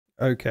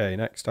Okay,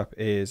 next up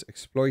is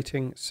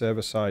exploiting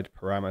server-side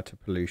parameter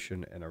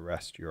pollution in a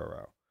REST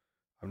URL.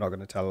 I'm not going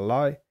to tell a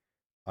lie.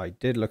 I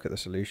did look at the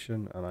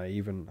solution and I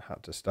even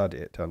had to study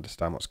it to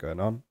understand what's going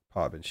on.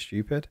 Part of it's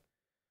stupid.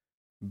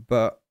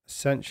 But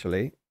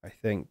essentially, I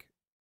think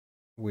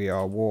we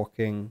are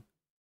walking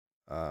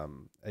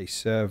a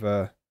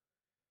server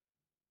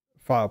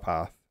file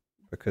path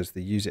because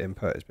the user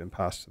input has been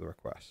passed to the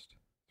request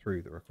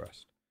through the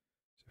request.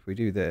 So if we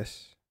do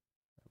this,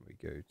 and we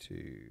go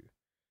to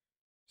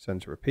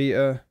send to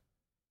repeater,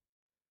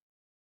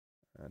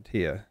 and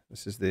here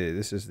this is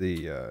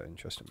the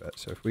interesting bit.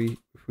 So if we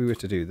were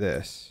to do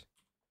this,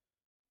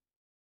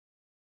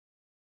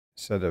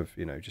 instead of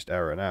just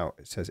erroring out,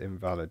 it says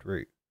invalid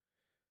route.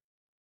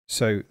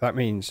 So that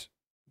means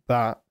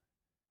that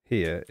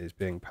here is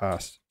being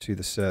passed to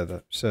the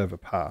server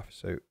path.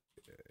 So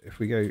if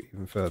we go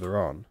even further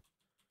on,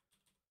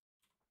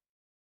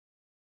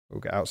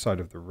 we'll get outside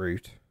of the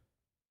root,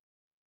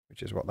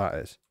 which is what that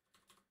is.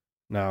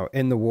 Now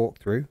in the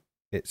walkthrough,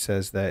 it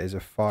says there is a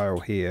file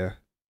here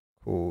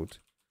called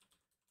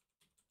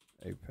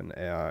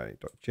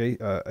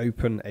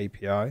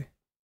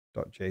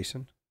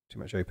openapi.json. Too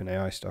much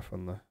OpenAI stuff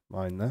on the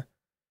mine there.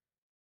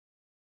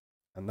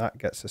 And that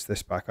gets us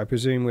this back. I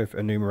presume with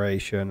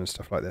enumeration and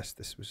stuff like this,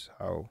 this was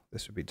how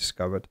this would be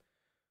discovered.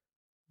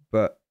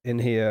 But in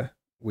here,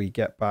 we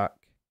get back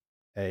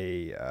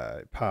a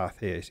path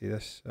here. You see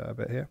this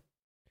bit here?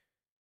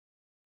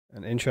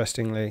 And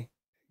interestingly,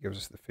 it gives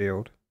us the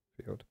field.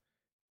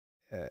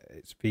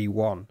 It's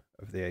v1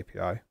 of the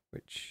API,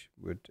 which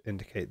would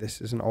indicate this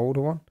is an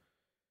older one,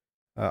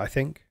 I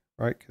think,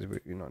 right? Because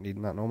we're not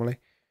needing that normally.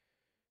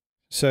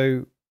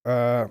 So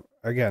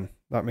again,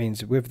 that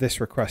means with this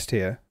request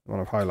here, the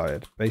one I've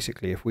highlighted,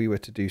 basically if we were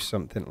to do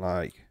something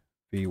like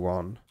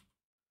v1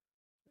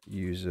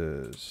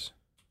 users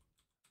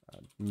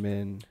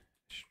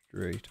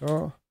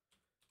administrator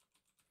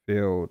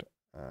field,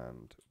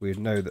 and we'd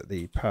know that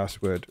the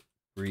password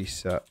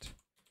reset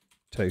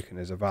token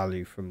is a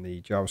value from the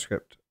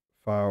JavaScript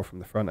file from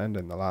the front end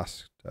in the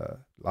last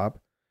lab.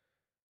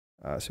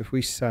 So if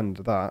we send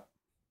that,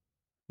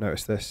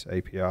 notice this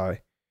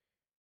API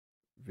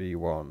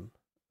v1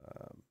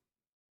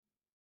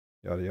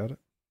 yada yada.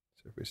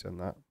 So if we send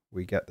that,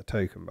 we get the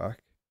token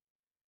back.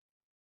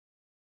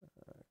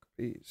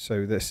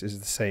 So this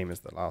is the same as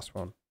the last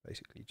one.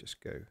 Basically,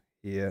 just go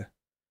here,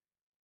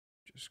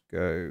 just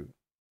go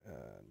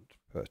and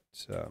put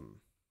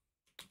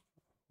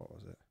what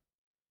was it?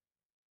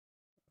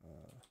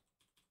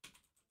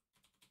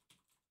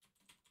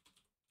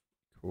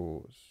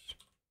 Cause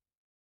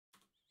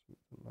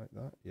something like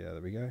that. Yeah,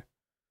 there we go.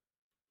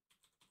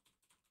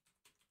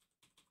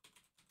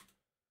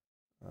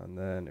 And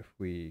then if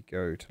we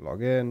go to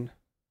log in,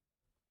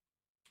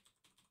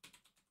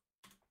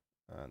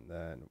 and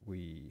then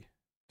we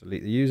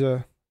delete the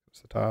user,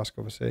 that's the task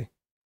obviously.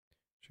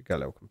 Should get a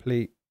little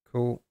complete.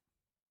 Cool.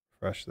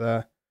 Refresh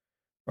there.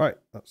 Right,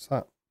 that's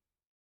that.